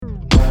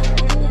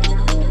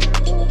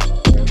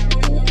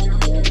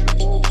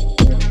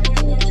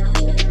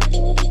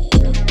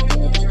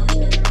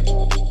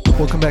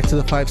Welcome back to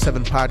the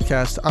 5-7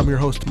 podcast. I'm your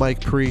host,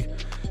 Mike Pre,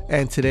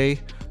 and today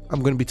I'm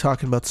going to be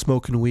talking about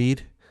smoking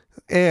weed,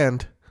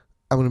 and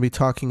I'm going to be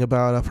talking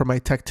about, for my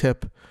tech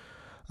tip,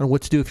 on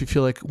what to do if you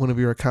feel like one of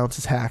your accounts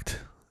is hacked.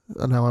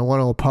 Now, I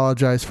want to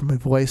apologize for my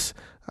voice.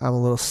 I'm a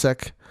little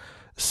sick,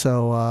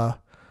 so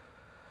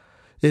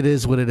it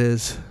is what it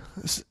is.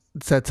 It's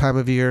that time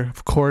of year.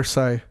 Of course,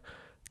 I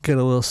get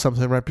a little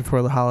something right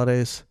before the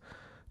holidays,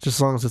 just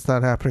as long as it's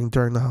not happening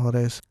during the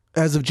holidays.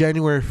 As of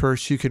January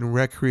 1st, you can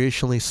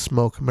recreationally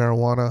smoke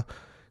marijuana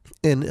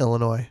in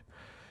Illinois.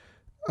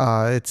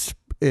 It's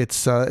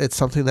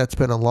something that's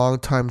been a long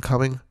time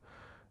coming,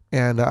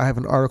 and I have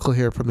an article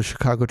here from the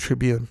Chicago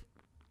Tribune.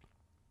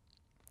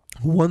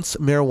 Once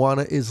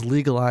marijuana is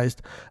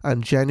legalized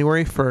on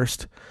January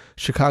 1st,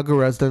 Chicago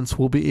residents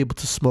will be able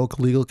to smoke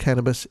legal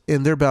cannabis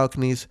in their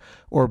balconies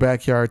or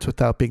backyards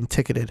without being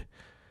ticketed.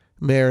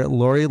 Mayor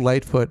Lori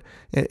Lightfoot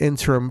and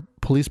interim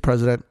police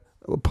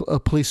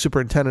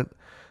superintendent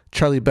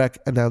Charlie Beck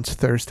announced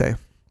Thursday.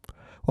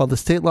 While the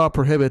state law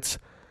prohibits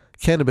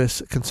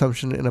cannabis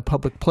consumption in a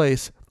public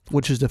place,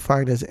 which is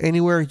defined as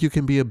anywhere you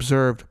can be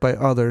observed by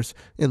others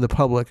in the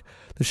public,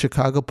 the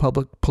Chicago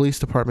Police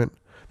Department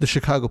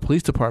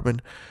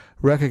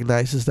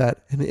recognizes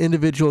that an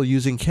individual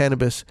using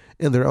cannabis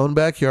in their own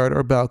backyard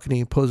or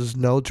balcony poses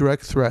no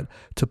direct threat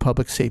to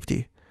public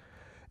safety,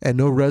 and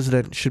no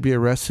resident should be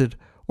arrested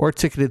or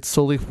ticketed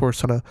solely for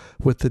marijuana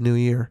with the new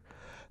year.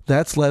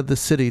 That's led the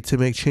city to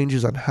make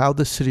changes on how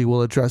the city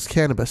will address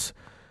cannabis.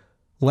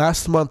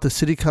 Last month, the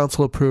city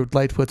council approved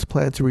Lightfoot's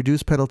plan to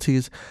reduce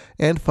penalties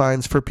and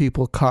fines for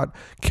people caught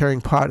carrying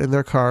pot in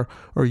their car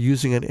or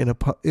using it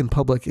in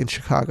public in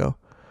Chicago.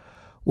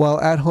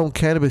 While at-home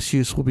cannabis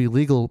use will be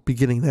legal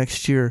beginning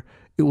next year,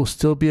 it will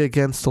still be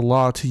against the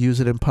law to use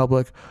it in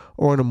public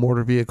or in a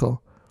motor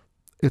vehicle.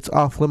 It's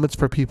off limits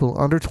for people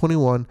under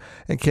 21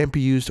 and can't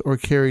be used or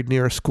carried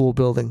near a school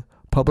building,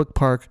 public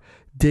park,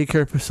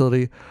 daycare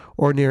facility,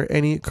 or near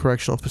any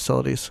correctional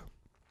facilities.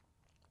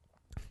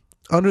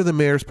 Under the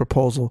mayor's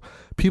proposal,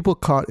 people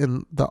caught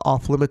in the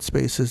off-limit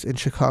spaces in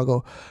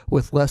Chicago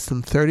with less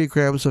than 30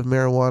 grams of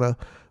marijuana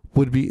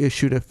would be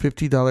issued a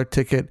 $50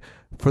 ticket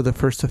for the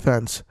first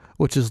offense,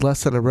 which is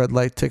less than a red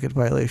light ticket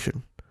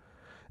violation.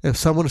 If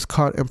someone is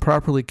caught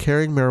improperly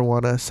carrying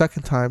marijuana a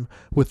second time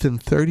within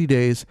 30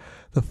 days,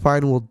 the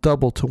fine will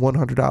double to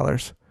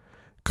 $100.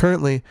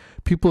 Currently,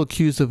 people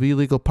accused of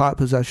illegal pot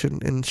possession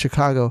in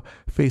Chicago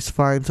face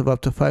fines of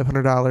up to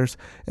 $500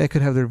 and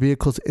could have their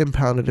vehicles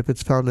impounded if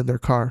it's found in their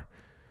car.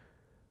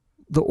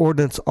 The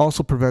ordinance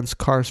also prevents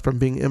cars from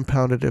being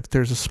impounded if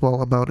there's a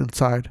small amount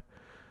inside.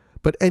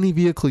 But any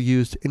vehicle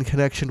used in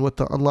connection with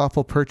the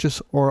unlawful purchase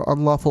or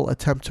unlawful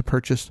attempt to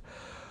purchase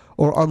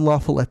or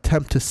unlawful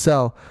attempt to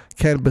sell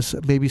cannabis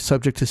may be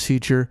subject to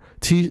seizure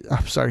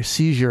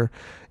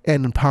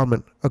and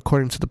impoundment,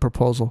 according to the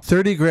proposal.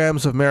 30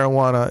 grams of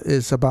marijuana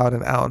is about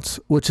an ounce,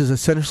 which is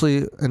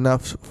essentially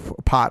enough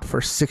pot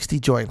for 60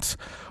 joints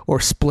or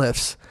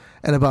spliffs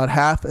and about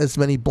half as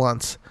many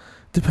blunts,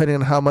 depending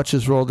on how much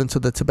is rolled into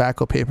the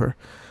tobacco paper.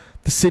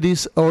 The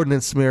city's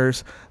ordinance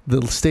mirrors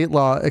the state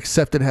law,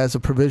 except it has a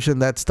provision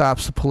that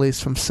stops the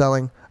police from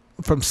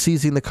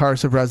seizing the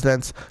cars of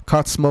residents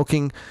caught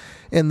smoking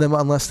in them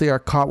unless they are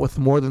caught with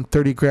more than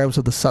 30 grams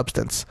of the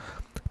substance.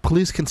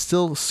 Police can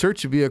still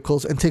search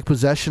vehicles and take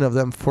possession of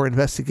them for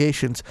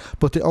investigations,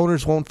 but the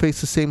owners won't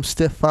face the same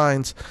stiff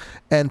fines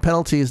and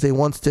penalties they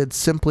once did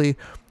simply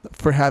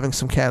for having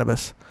some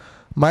cannabis.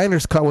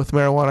 Minors caught with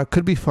marijuana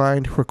could be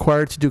fined,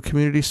 required to do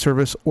community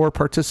service, or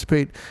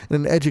participate in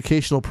an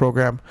educational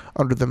program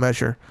under the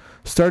measure.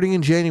 Starting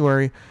in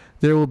January,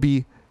 there will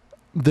be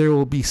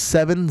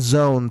 7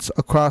 zones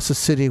across the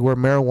city where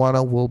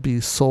marijuana will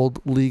be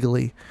sold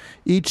legally.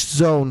 Each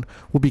zone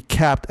will be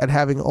capped at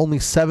having only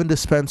 7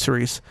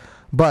 dispensaries,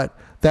 but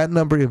that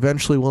number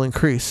eventually will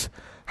increase.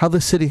 How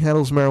the city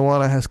handles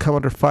marijuana has come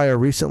under fire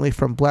recently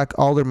from black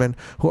aldermen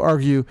who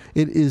argue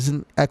it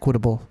isn't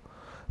equitable.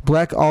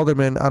 Black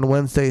aldermen on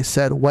Wednesday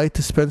said white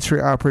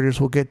dispensary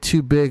operators will get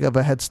too big of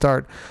a head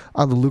start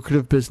on the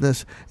lucrative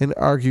business and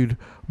argued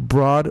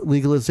broad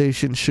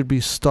legalization should be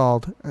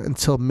stalled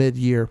until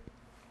mid-year.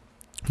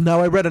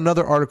 Now, I read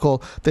another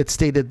article that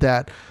stated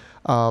that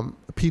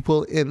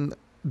people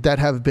that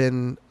have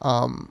been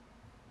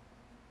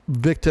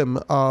victim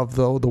of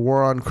the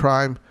war on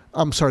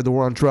the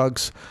war on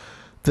drugs,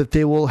 that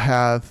they will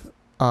have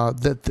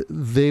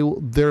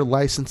their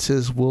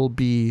licenses will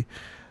be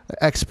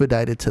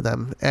expedited to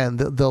them, and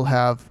they'll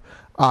have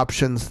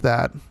options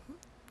that,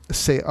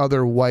 say,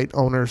 other white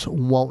owners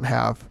won't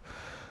have.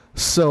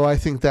 So I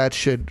think that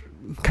should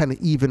kind of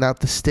even out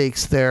the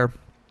stakes there.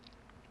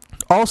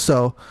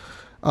 Also,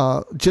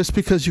 just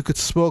because you could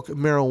smoke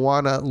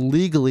marijuana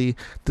legally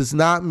does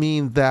not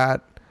mean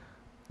that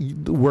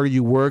where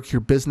you work, your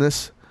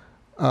business,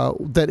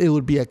 that it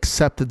would be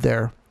accepted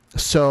there.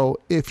 So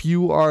if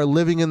you are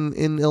living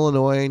in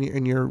Illinois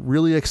and you're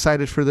really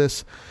excited for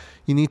this,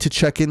 you need to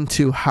check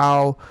into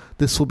how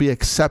this will be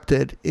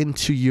accepted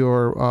into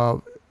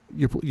your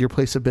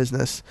place of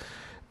business,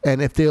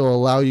 and if they will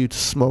allow you to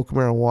smoke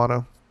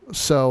marijuana.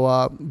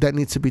 So that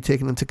needs to be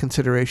taken into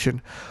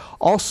consideration.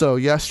 Also,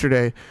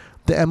 yesterday,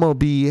 the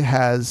MLB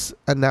has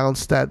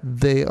announced that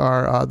they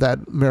are that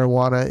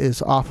marijuana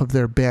is off of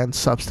their banned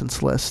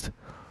substance list,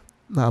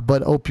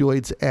 but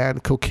opioids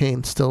and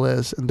cocaine still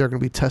is, and they're going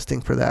to be testing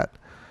for that.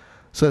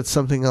 So that's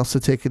something else to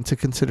take into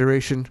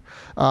consideration.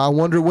 I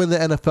wonder when the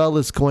NFL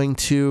is going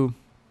to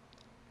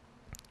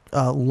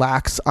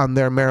lax on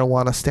their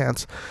marijuana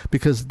stance,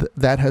 because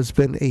that has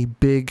been a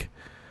big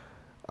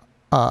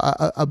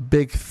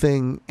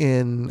thing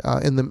in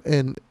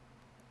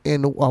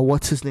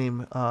what's his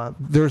name?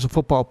 There's a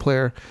football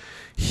player.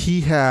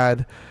 He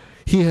has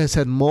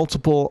had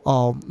multiple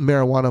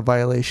marijuana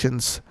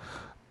violations.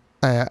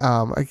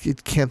 I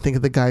can't think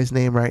of the guy's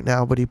name right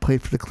now, but he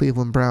played for the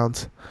Cleveland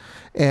Browns,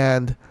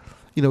 and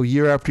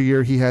year after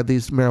year he had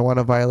these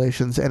marijuana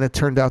violations, and it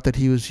turned out that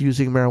he was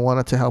using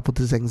marijuana to help with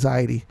his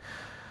anxiety,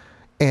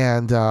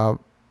 and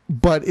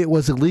but it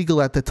was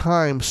illegal at the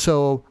time.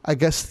 So I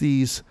guess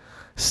these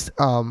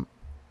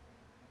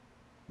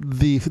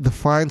the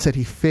fines that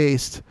he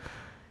faced,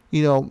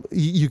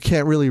 you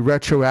can't really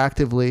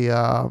retroactively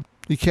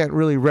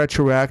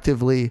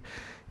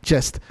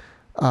just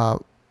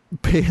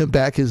pay him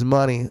back his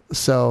money.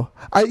 So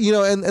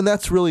and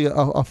that's really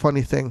a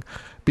funny thing,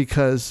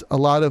 because a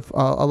lot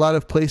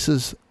of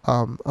places,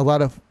 a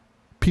lot of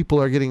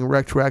people are getting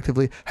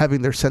retroactively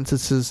having their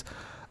sentences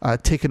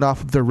taken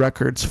off of their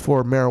records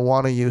for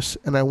marijuana use,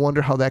 and I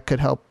wonder how that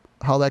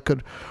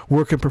could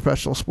work in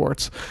professional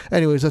sports.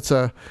 Anyways, that's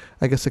I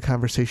guess a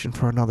conversation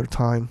for another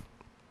time.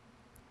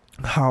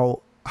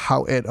 How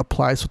it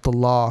applies with the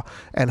law,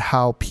 and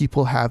how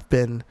people have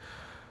been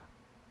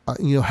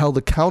held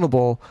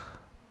accountable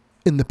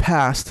in the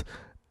past,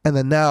 and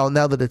then now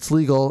that it's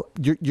legal,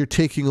 you're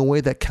taking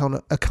away that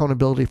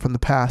accountability from the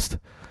past.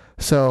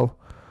 So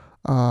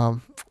I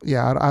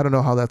don't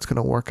know how that's going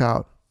to work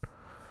out,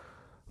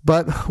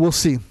 but we'll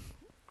see.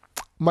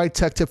 My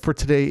tech tip for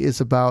today is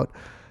about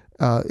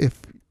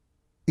if,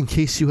 in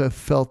case you have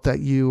felt that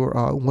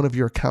one of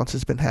your accounts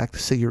has been hacked,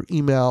 say your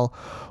email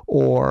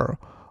or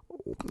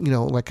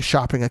like a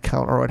shopping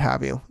account or what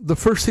have you. The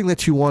first thing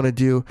that you want to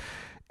do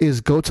is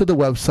go to the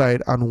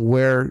website on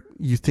where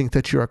you think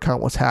that your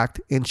account was hacked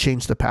and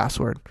change the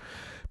password.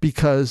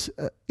 Because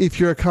if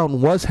your account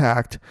was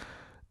hacked,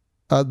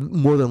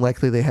 more than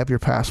likely they have your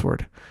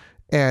password.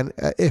 And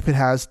if it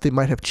has, they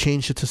might have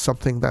changed it to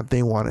something that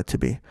they want it to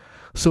be.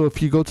 So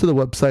if you go to the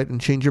website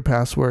and change your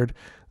password,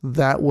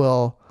 that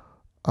will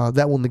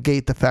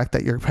negate the fact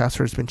that your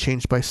password has been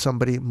changed by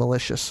somebody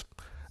malicious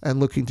and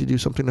looking to do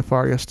something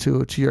nefarious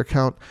to your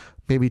account,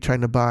 maybe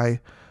trying to buy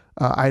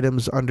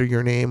items under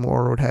your name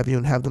or what have you,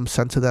 and have them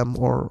sent to them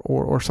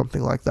or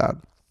something like that.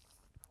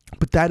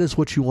 But that is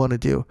what you want to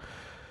do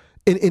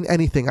in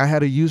anything. I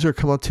had a user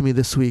come up to me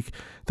this week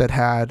that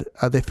had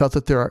they felt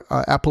that their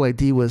Apple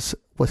ID was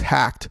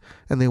hacked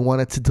and they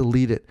wanted to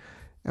delete it,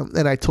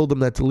 and I told them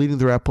that deleting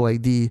their Apple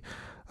ID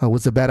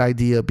was a bad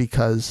idea,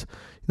 because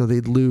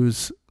they'd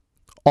lose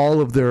all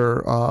of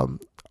their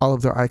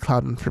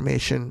iCloud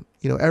information,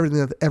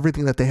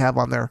 everything that they have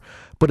on there.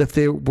 But if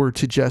they were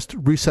to just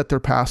reset their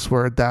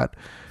password, that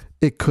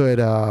it could,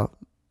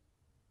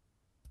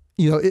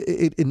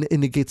 it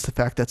indicates the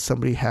fact that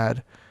somebody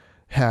had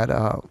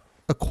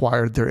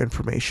acquired their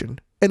information.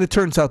 And it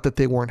turns out that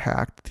they weren't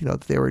hacked.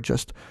 They were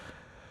just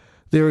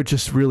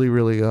really,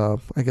 really, I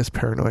guess,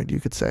 paranoid, you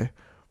could say.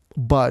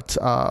 But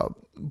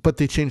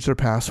they changed their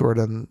password,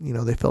 and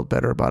they felt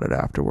better about it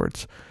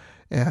afterwards.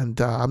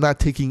 And I'm not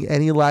taking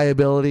any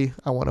liability.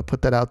 I want to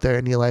put that out there.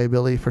 Any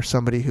liability for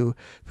somebody who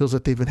feels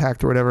that they've been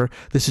hacked or whatever.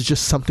 This is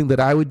just something that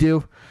I would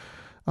do.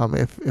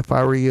 If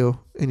I were you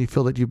and you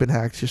feel that you've been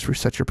hacked, just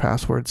reset your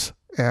passwords,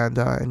 and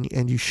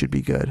you should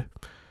be good.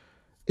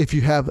 If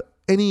you have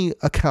any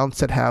accounts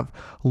that have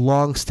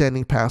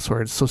long-standing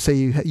passwords, so say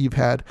you've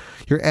had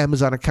your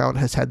Amazon account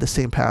has had the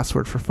same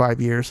password for 5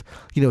 years,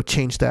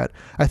 change that.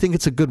 I think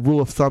it's a good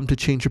rule of thumb to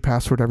change your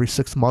password every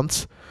 6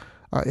 months.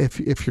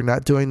 If you're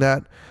not doing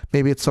that,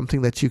 maybe it's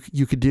something that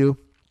you could do.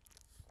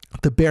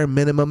 The bare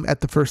minimum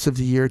at the first of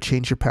the year,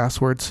 change your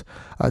passwords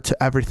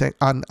to everything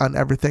on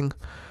everything,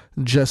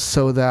 just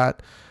so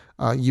that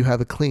you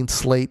have a clean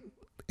slate,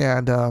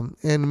 and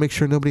make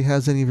sure nobody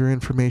has any of your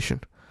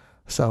information.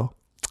 So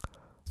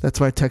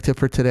that's my tech tip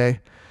for today.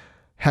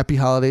 Happy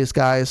holidays,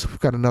 guys. We've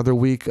got another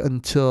week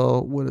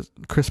until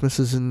Christmas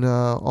is in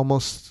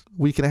almost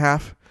a week and a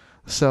half.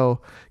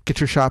 So get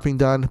your shopping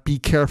done. Be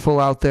careful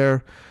out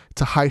there.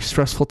 It's a high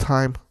stressful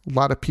time. A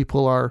lot of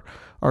people are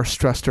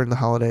stressed during the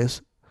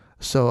holidays.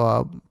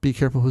 So be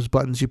careful whose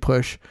buttons you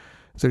push.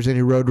 If there's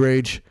any road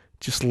rage,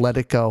 just let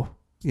it go.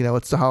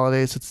 It's the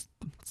holidays. It's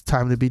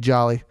time to be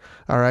jolly.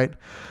 All right.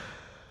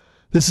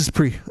 This is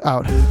Pre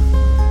out.